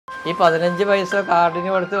ഈ 15 പൈസ കാർഡിന്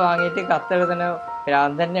കൊടുത്ത് വാങ്ങിയിട്ട് കത്തെഴുതുന്ന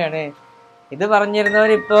ഭ്രാന്ത് തന്നെയാണ്. ഇത്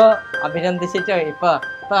പറഞ്ഞിരുന്നവരിപ്പോൾ അഭിനന്ദിച്ചിട്ട് ഇപ്പൊ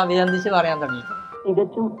അഭിനന്ദിച്ച് പറയാൻ തുടങ്ങി.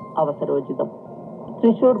 തികച്ചും അവസരോചിതം.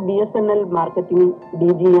 Thrissur BSNL marketing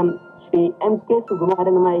DGM Shri MK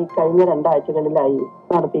സുകുമാരനുമായി കഴിഞ്ഞ 2 ആഴ്ചകളിലായി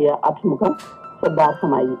നടത്തിയ അഭിമുഖം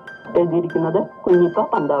ശ്രദ്ധാർഹമായി. എഴുതിയിരിക്കുന്നത് കുഞ്ഞിപ്പ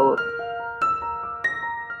പന്താവൂർ.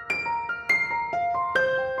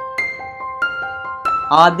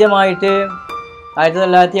 ആദ്യമായിട്ട്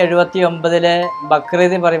 1979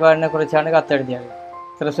 ബക്രീദ് പരിപാടിനെ കുറിച്ചാണ് കത്തെഴുതിയത്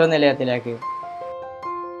തൃശ്ശൂർ നിലയത്തിലേക്ക്.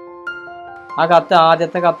 ആ കത്ത്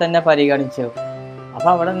ആദ്യത്തെ കത്ത് തന്നെ പരിഗണിച്ചു. അപ്പോൾ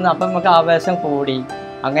അവിടെ നിന്ന് നമുക്ക് ആവേശം കൂടി.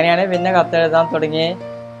 അങ്ങനെയാണ് പിന്നെ കത്തെഴുതാൻ തുടങ്ങി.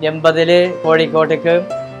 80 കോഴിക്കോട്ടേക്കും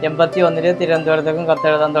 81 തിരുവനന്തപുരത്തേക്കും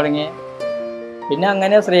കത്തെഴുതാൻ തുടങ്ങി. പിന്നെ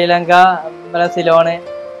അങ്ങനെ ശ്രീലങ്ക, സിലോണ്,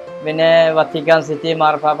 പിന്നെ വത്തിക്കാൻ സിറ്റി,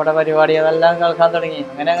 മാർപ്പാപ്പയുടെ പരിപാടി അതെല്ലാം കേൾക്കാൻ തുടങ്ങി.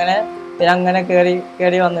 അങ്ങനെ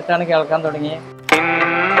കയറി വന്നിട്ടാണ് കേൾക്കാൻ തുടങ്ങി.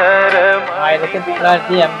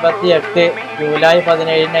 1988 ജൂലൈ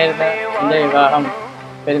 17 എൻ്റെ വിവാഹം.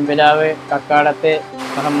 പെരുമ്പിലാവ് കക്കാടത്ത്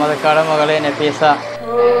മുഹമ്മദക്കാട് മകളെ നഫീസ.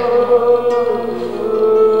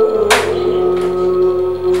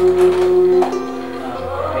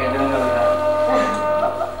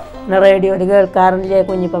 റേഡിയോയിൽ കേൾക്കാറില്ലേ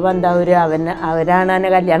കുഞ്ഞിപ്പ പന്താവൂര്, അവരാണ് എന്നെ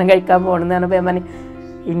കല്യാണം കഴിക്കാൻ പോകണമെന്നാണ്. അപ്പം ഞാൻ പറഞ്ഞു,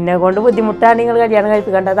 ഇന്നെ കൊണ്ട് ബുദ്ധിമുട്ടാണ് നിങ്ങൾ കല്യാണം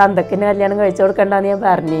കഴിപ്പിക്കേണ്ടത്, അന്തൊക്കെ കല്യാണം കഴിച്ചു കൊടുക്കണ്ടെന്ന് ഞാൻ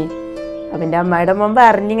പറഞ്ഞു. അപ്പം എൻ്റെ അമ്മയുടെ മോൻ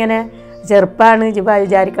പറഞ്ഞിങ്ങനെ, ചെറുപ്പമാണ്,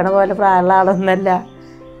 വിചാരിക്കണ പോലെ പ്രായമുള്ള ആളൊന്നല്ല.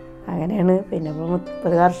 അങ്ങനെയാണ്. പിന്നെ ഇപ്പോൾ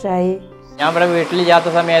 30 വർഷമായി. ഞാൻ ഇവിടെ വീട്ടിലില്ലാത്ത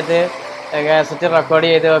സമയത്ത് കാസറ്റ് റെക്കോർഡ്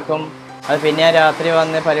ചെയ്ത് വെക്കും. അത് പിന്നെ രാത്രി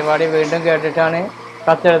വന്ന് പരിപാടി വീണ്ടും കേട്ടിട്ടാണ്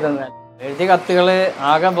കത്തെഴുതുന്നത്. എഴുതിയ കത്തുകൾ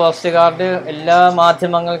ആകെ പോസ്റ്റ് കാർഡ് എല്ലാ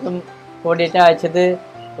മാധ്യമങ്ങൾക്കും കൂടിയിട്ട് അയച്ചത്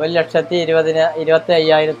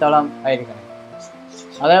 1,20,25,000 ആയിരിക്കണം.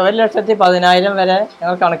 അത് 1,10,10,000 വരെ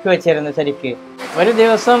ഞങ്ങൾ കണക്ക് വെച്ചിരുന്നു. ശരിക്ക് ഒരു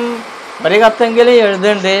ദിവസം ഒരു കത്തെങ്കിലും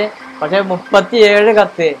എഴുതുന്നുണ്ട്. പക്ഷേ 37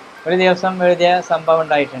 കത്ത് ഒരു ദിവസം എഴുതിയ സംഭവം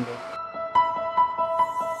ഉണ്ടായിട്ടുണ്ട്.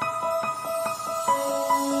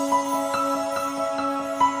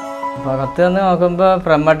 അപ്പോൾ കത്ത് വന്ന് നോക്കുമ്പോൾ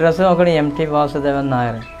ഫ്രം അഡ്രസ്സ് നോക്കണം MT വാസുദേവൻ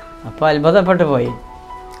നായർ. അപ്പോൾ അത്ഭുതപ്പെട്ടു പോയി.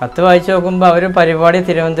 കത്ത് വായിച്ച് നോക്കുമ്പോൾ അവർ പരിപാടി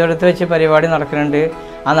തിരുവനന്തപുരത്ത് വെച്ച് പരിപാടി നടക്കുന്നുണ്ട്.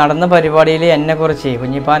 ആ നടന്ന പരിപാടിയിൽ എന്നെക്കുറിച്ച്,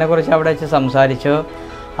 കുഞ്ഞിപ്പാനെ കുറിച്ച് അവിടെ വെച്ച് സംസാരിച്ചു.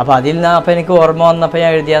 അപ്പോൾ അതിൽ നിന്ന് അപ്പോൾ എനിക്ക് ഓർമ്മ വന്നപ്പോൾ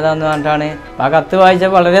ഞാൻ എഴുതിയതാന്ന് പറഞ്ഞിട്ടാണ്. ആ കത്ത്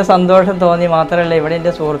വായിച്ചപ്പോൾ വളരെ സന്തോഷം തോന്നി. മാത്രമല്ല ഇവിടെ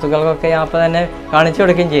എൻ്റെ സുഹൃത്തുക്കൾക്കൊക്കെ ഞാൻ അപ്പോൾ തന്നെ കാണിച്ചു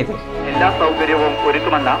കൊടുക്കുകയും ചെയ്തു. എല്ലാ സൗകര്യവും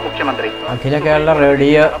ഒരുക്കുമെന്ന മുഖ്യമന്ത്രി. അഖില കേരള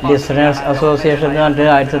റേഡിയോ ലിസണേഴ്സ് അസോസിയേഷൻ എന്ന് പറഞ്ഞിട്ട്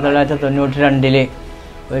 1992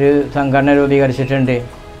 ഒരു സംഘടന രൂപീകരിച്ചിട്ടുണ്ട്.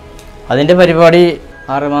 അതിൻ്റെ പരിപാടി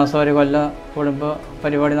 6 മാസം ഒരു കൊല്ലം കൂടുമ്പോൾ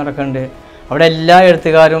പരിപാടി നടക്കുന്നുണ്ട്. അവിടെ എല്ലാ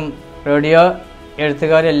എഴുത്തുകാരും, റേഡിയോ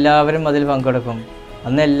എഴുത്തുകാരും എല്ലാവരും അതിൽ പങ്കെടുക്കും.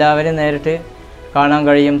 അന്ന് എല്ലാവരും നേരിട്ട് കാണാൻ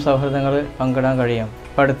കഴിയും, സൗഹൃദങ്ങൾ പങ്കിടാൻ കഴിയും.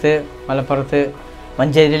 ഇപ്പോൾ അടുത്ത് മലപ്പുറത്ത്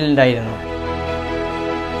മഞ്ചേരിയിലുണ്ടായിരുന്നു.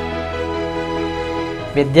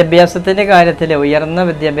 വിദ്യാഭ്യാസത്തിൻ്റെ കാര്യത്തിൽ ഉയർന്ന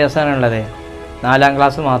വിദ്യാഭ്യാസമാണുള്ളത്. 4ാം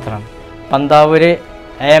ക്ലാസ് മാത്രം. പന്താവൂര്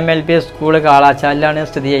AMLP സ്കൂൾ കാളാച്ചാലിലാണ്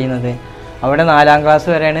സ്ഥിതി ചെയ്യുന്നത്. അവിടെ 4ാം ക്ലാസ്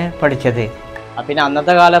വരെയാണ് പഠിച്ചത്. പിന്നെ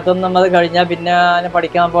അന്നത്തെ കാലത്തൊന്നും നമ്മൾ കഴിഞ്ഞാൽ പിന്നെ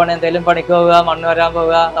പഠിക്കാൻ പോകണം, എന്തെങ്കിലും പണിക്ക് പോവുക, മണ്ണ് വരാൻ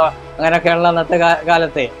പോവുക, അങ്ങനെയൊക്കെയുള്ള അന്നത്തെ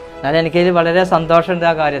കാലത്ത്. എന്നാൽ എനിക്കതിൽ വളരെ സന്തോഷമുണ്ട്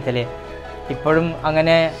ആ കാര്യത്തിൽ. ഇപ്പോഴും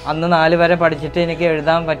അങ്ങനെ അന്ന് 4 വരെ പഠിച്ചിട്ട് എനിക്ക്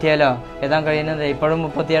എഴുതാൻ പറ്റിയാലോ, എഴുതാൻ കഴിയുന്നത്. ഇപ്പോഴും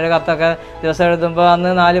 37 കത്തൊക്കെ ദിവസം എഴുതുമ്പോൾ അന്ന്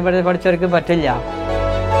 4 വരെ പഠിച്ചവർക്ക് പറ്റില്ല.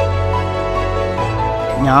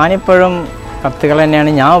 ഞാനിപ്പോഴും കത്തുകൾ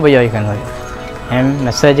തന്നെയാണ് ഞാൻ ഉപയോഗിക്കുന്നത്.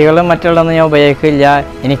 മെസ്സേജുകളും മറ്റുള്ളതൊന്നും ഞാൻ ഉപയോഗിക്കില്ല.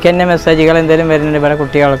 എനിക്ക് തന്നെ മെസ്സേജുകൾ എന്തെങ്കിലും വരുന്നുണ്ട് ഇവിടെ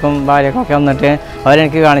കുട്ടികൾക്കും ഭാര്യക്കൊക്കെ വന്നിട്ട്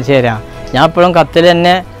അവരെനിക്ക് കാണിച്ചു തരാം. ഞാൻ ഇപ്പോഴും കത്തിൽ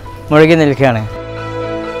തന്നെ മുഴുകി നിൽക്കുകയാണ്.